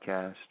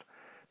broadcast.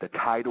 The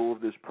title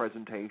of this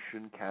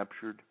presentation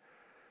captured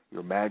your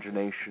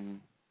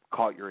imagination,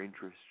 caught your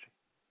interest.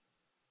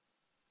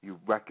 You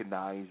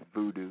recognize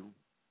voodoo,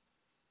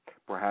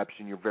 perhaps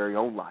in your very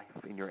own life,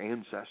 in your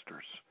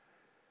ancestors,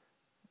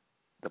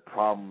 the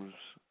problems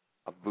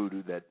of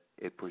voodoo that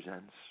it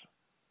presents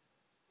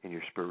in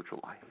your spiritual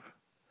life.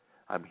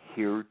 I'm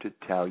here to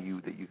tell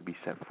you that you can be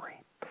set free.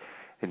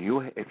 And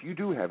if you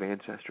do have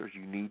ancestors,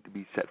 you need to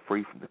be set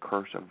free from the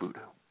curse of voodoo.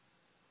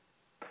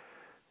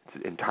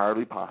 It's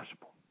entirely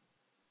possible.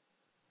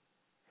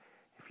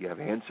 If you have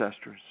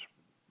ancestors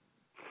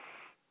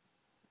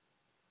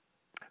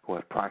who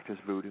have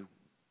practiced voodoo,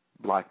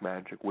 black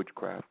magic,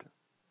 witchcraft,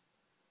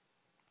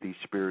 these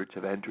spirits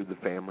have entered the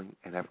family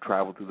and have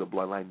traveled through the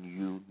bloodline,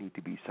 you need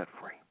to be set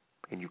free.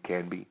 And you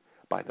can be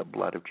by the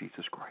blood of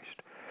Jesus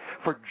Christ.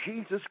 For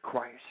Jesus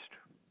Christ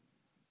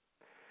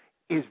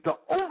is the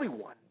only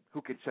one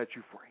who can set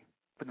you free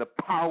from the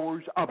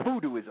powers of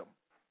Voodooism.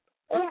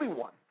 Only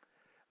one.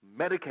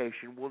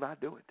 Medication will not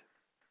do it.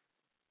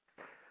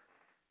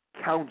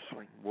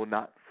 Counseling will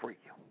not free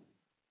you.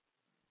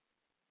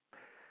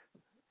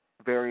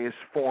 Various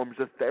forms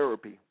of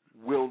therapy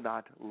will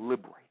not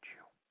liberate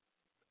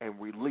you and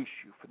release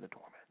you from the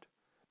torment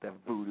that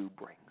voodoo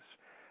brings.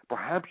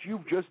 Perhaps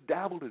you've just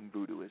dabbled in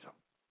voodooism.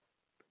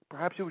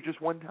 Perhaps it was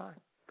just one time.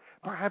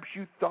 Perhaps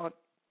you thought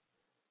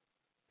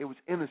it was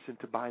innocent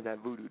to buy that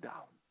voodoo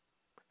doll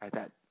at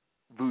that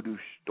voodoo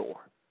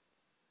store.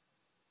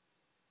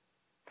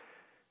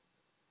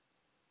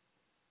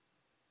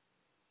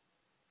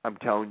 I'm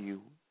telling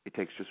you, it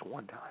takes just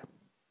one time,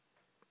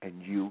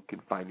 and you can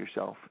find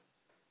yourself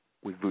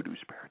with voodoo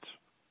spirits.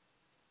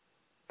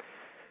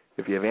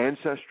 If you have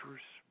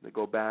ancestors that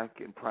go back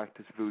and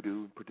practice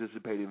voodoo,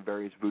 participate in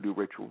various voodoo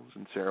rituals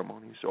and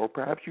ceremonies, or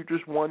perhaps you're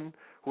just one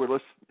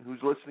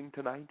who's listening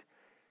tonight,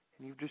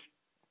 and you've just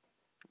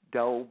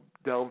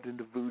delved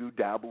into voodoo,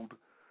 dabbled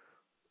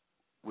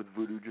with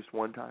voodoo just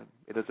one time,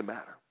 it doesn't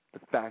matter.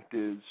 The fact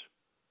is,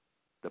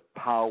 the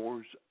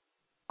powers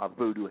of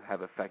voodoo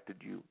have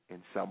affected you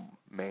in some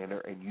manner,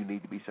 and you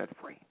need to be set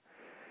free.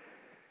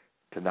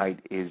 Tonight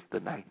is the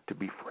night to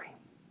be free.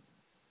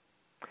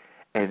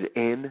 And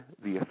in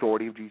the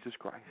authority of Jesus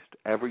Christ,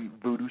 every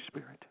voodoo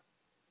spirit,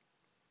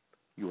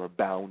 you are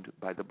bound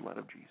by the blood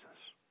of Jesus.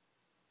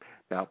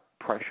 Now,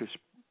 precious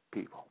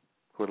people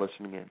who are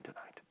listening in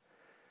tonight,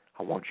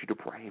 I want you to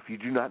pray. If you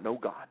do not know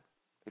God,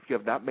 if you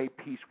have not made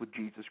peace with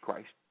Jesus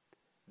Christ,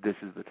 this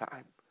is the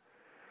time.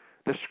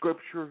 The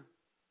scripture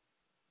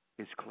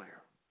is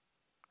clear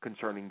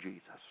concerning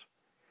Jesus.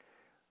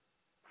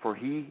 For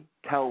he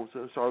tells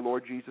us, our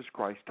Lord Jesus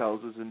Christ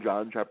tells us in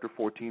John chapter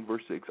 14,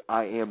 verse 6,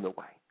 I am the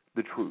way,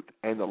 the truth,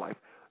 and the life.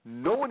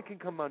 No one can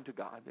come unto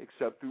God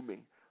except through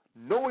me.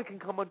 No one can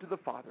come unto the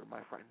Father, my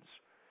friends,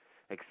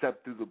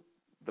 except through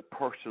the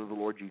person of the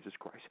Lord Jesus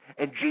Christ.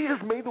 And Jesus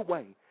made the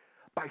way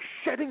by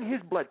shedding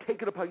his blood,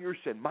 taking upon your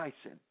sin, my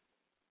sin,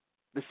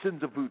 the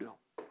sins of voodoo.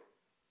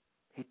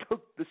 He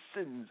took the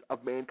sins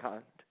of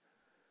mankind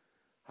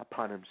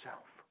upon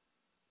himself.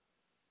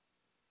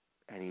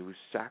 And he was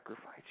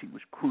sacrificed. He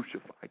was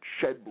crucified,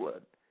 shed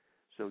blood,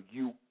 so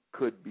you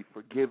could be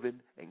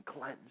forgiven and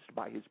cleansed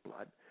by his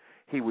blood.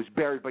 He was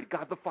buried, but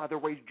God the Father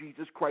raised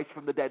Jesus Christ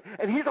from the dead.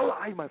 And he's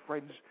alive, my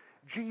friends.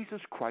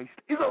 Jesus Christ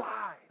is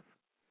alive.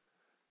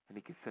 And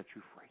he can set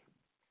you free.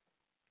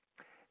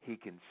 He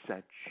can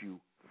set you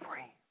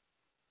free.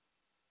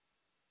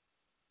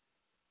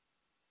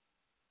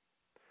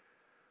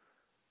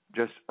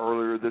 Just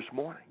earlier this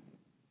morning,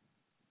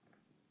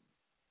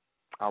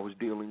 I was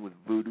dealing with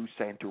Voodoo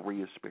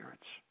Santeria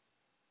spirits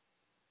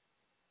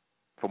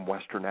from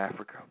Western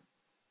Africa.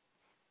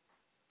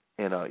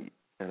 And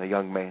a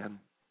young man,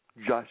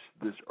 just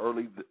this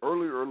early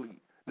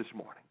this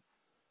morning,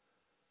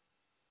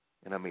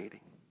 in a meeting.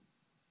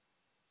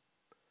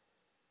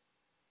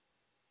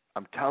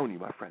 I'm telling you,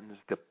 my friends,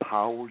 the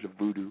powers of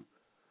voodoo.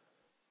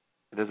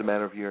 It doesn't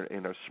matter if you're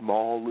in a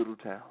small little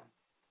town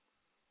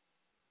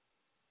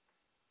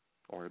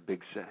or a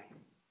big city.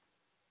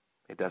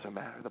 It doesn't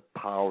matter. The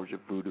powers of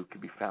voodoo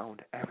can be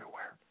found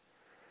everywhere.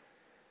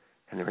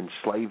 And they're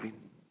enslaving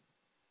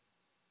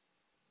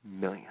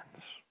millions,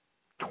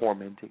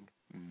 tormenting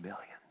millions.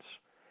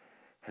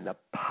 And the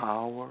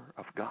power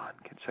of God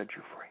can set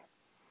you free.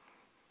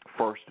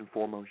 First and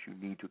foremost, you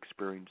need to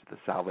experience the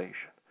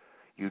salvation.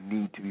 You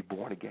need to be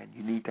born again.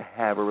 You need to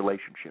have a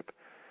relationship.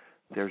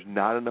 There's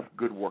not enough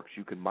good works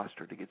you can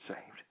muster to get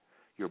saved.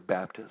 Your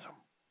baptism,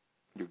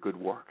 your good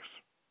works,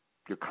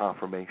 your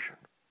confirmation,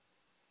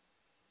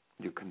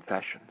 your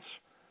confessions.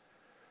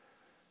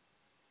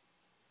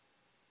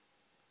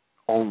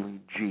 Only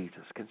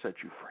Jesus can set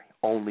you free.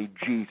 Only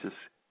Jesus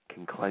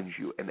can cleanse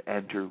you and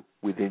enter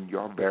within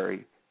your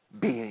very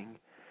being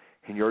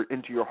and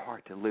into your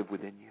heart to live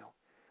within you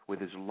with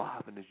his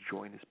love and his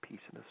joy and his peace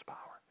and his power.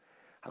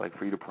 I'd like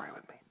for you to pray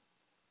with me.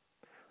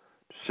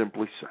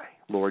 Simply say,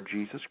 Lord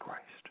Jesus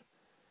Christ,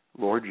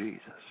 Lord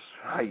Jesus,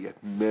 I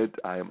admit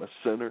I am a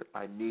sinner.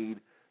 I need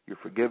your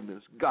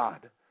forgiveness.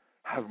 God,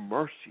 have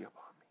mercy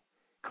upon me.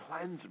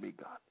 Cleanse me,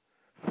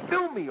 God.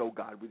 Fill me, O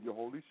God, with your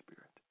Holy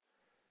Spirit.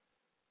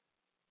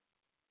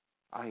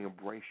 I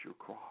embrace your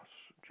cross,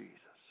 Jesus.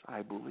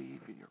 I believe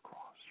in your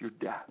cross, your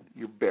death,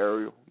 your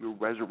burial, your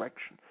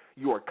resurrection.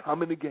 You are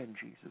coming again,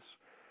 Jesus.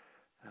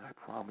 And I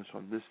promise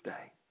on this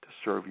day to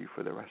serve you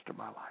for the rest of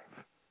my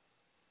life.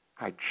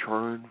 I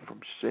turn from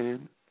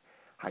sin.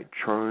 I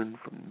turn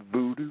from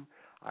voodoo.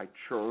 I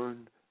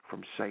turn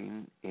from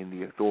Satan in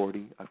the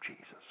authority of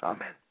Jesus.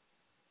 Amen.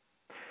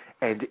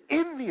 And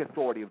in the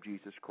authority of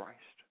Jesus Christ,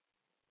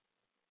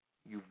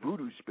 you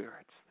voodoo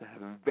spirits that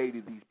have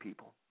invaded these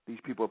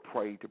people are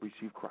praying to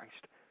receive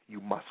Christ.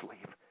 You must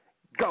leave.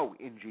 Go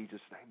in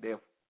Jesus' name. They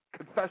have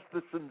confessed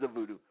the sins of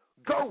voodoo.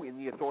 Go in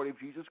the authority of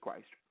Jesus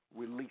Christ.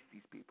 Release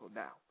these people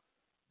now.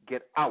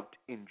 Get out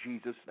in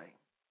Jesus' name.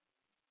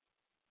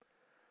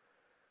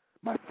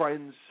 My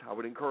friends, I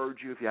would encourage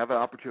you, if you have an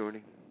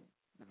opportunity,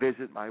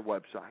 visit my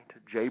website,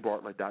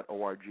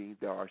 jbartlett.org.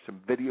 There are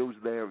some videos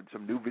there and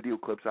some new video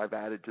clips I've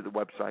added to the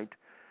website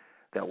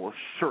that will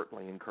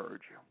certainly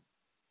encourage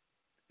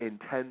you.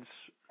 Intense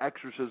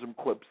exorcism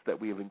clips that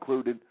we have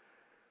included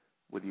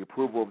with the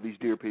approval of these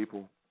dear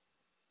people,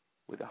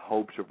 with the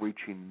hopes of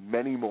reaching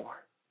many more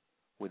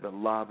with the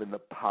love and the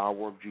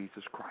power of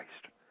Jesus Christ.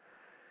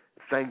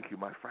 Thank you,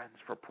 my friends,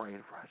 for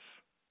praying for us.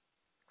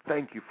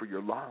 Thank you for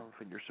your love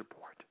and your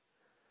support.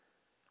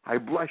 I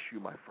bless you,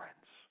 my friends,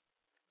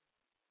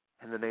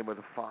 in the name of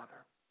the Father,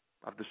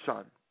 of the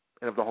Son,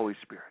 and of the Holy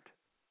Spirit.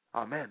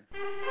 Amen.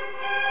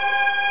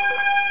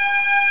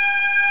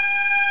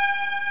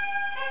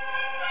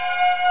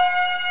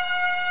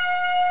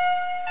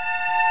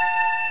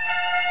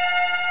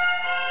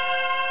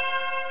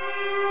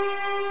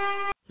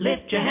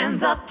 Lift your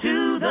hands up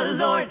to the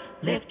Lord.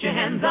 Lift your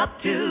hands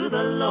up to the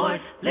Lord.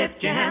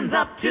 Lift your hands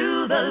up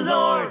to the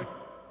Lord.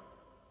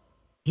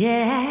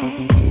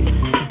 Yeah.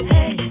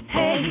 Hey,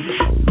 hey.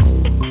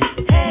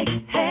 Hey,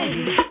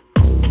 hey.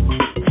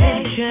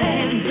 Lift your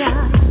hands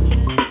up.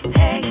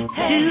 Hey,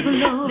 hey. To the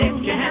Lord.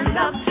 Lift your hands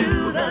up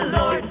to the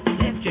Lord.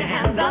 Lift your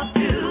hands up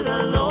to the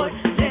Lord.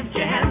 Lift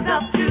your hands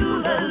up to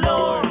the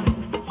Lord.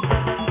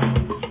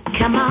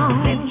 Come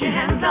on. Lift your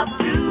hands up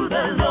to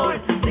the Lord.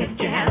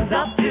 Lift your hands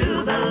up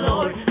to the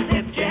Lord.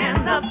 Lift your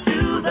hands up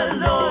to the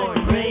Lord.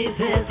 Praise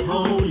his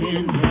holy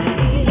name.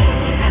 Lift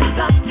your hands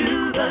up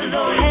to the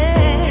Lord.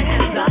 Lift your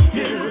hands up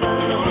to the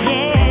Lord.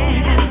 Lift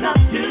your hands up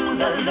to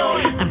the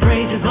Lord. And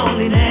praise his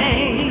holy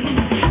name.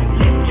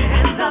 Lift your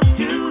hands up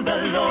to the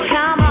Lord.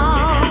 Come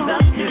on.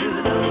 Lift your hands up to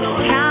the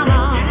Lord. Come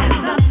on. Lift your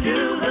hands up to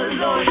the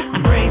Lord.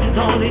 And praise his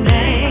holy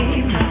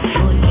name.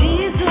 For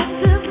Jesus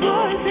is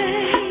worthy.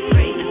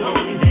 Praise his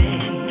holy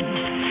name.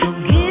 So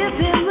give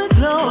him the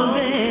glory.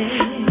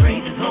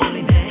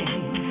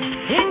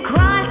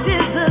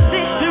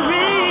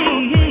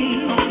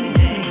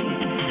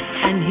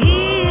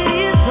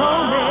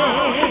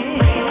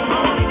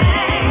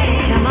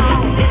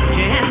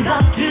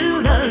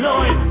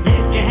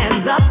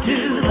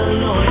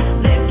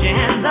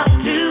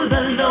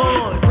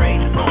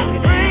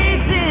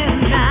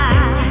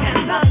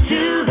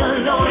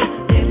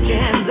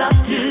 Hands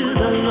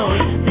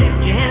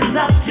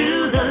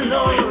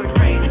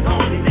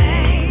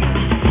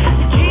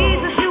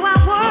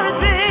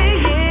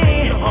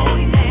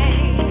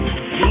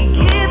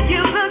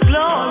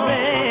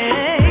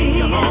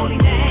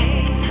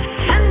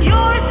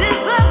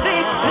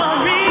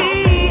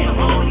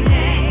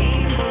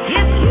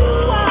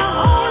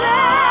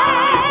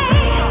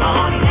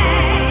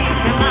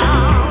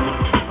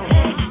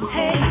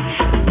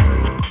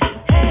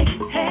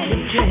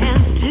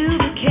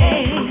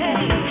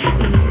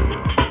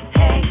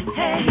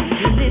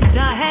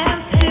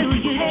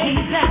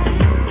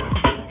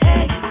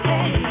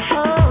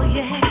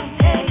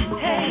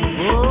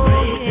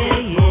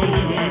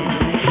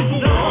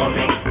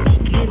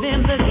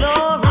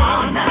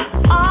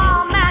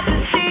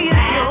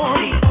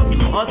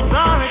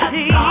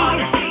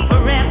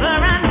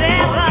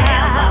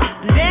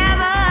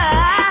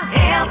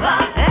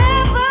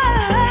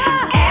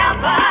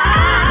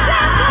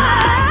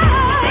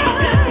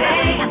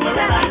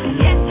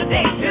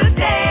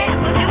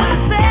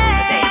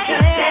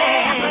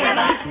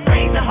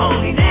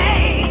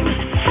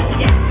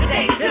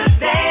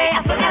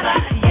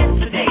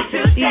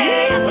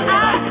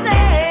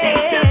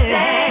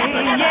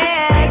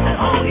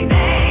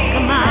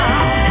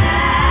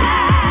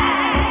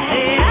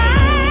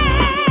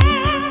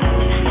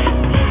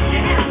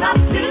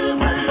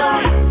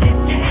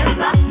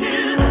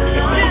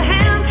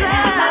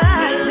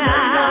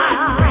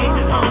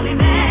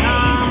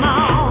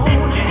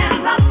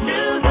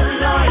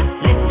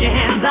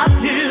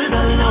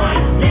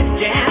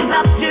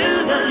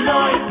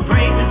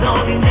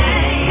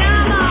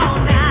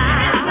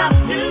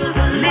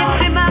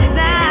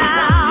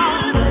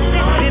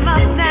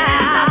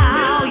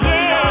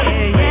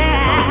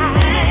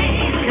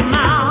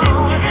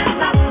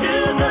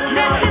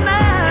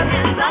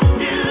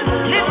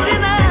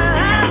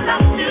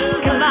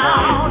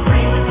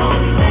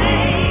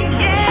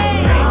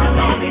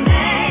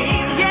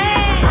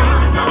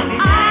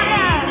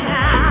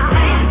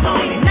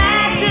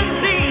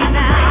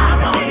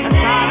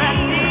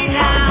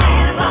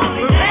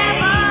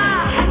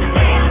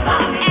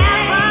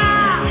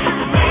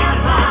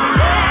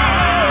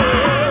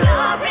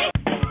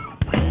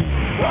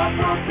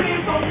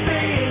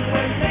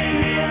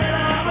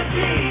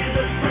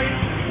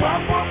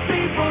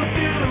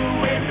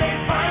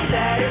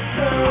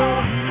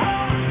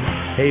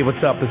Hey,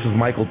 what's up? This is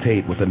Michael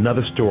Tate with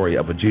another story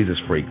of a Jesus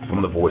freak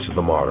from the Voice of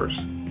the Martyrs.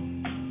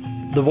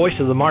 The Voice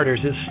of the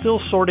Martyrs is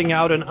still sorting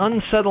out an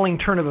unsettling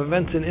turn of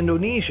events in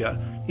Indonesia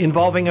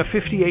involving a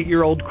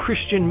 58-year-old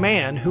Christian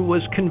man who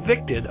was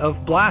convicted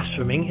of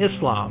blaspheming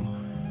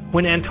Islam.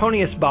 When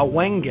Antonius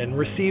Bawengan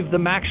received the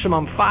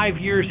maximum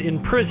 5 years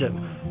in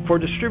prison for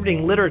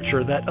distributing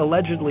literature that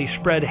allegedly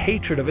spread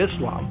hatred of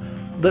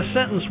Islam, the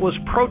sentence was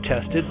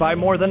protested by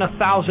more than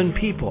 1,000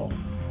 people.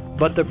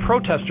 But the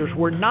protesters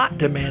were not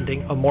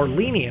demanding a more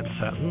lenient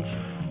sentence.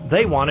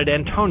 They wanted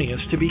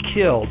Antonius to be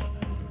killed.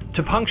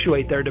 To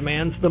punctuate their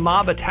demands, the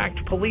mob attacked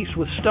police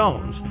with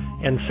stones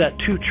and set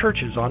 2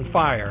 churches on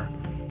fire.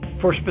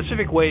 For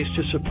specific ways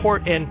to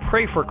support and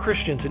pray for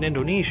Christians in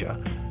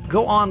Indonesia,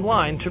 go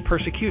online to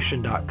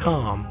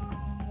persecution.com.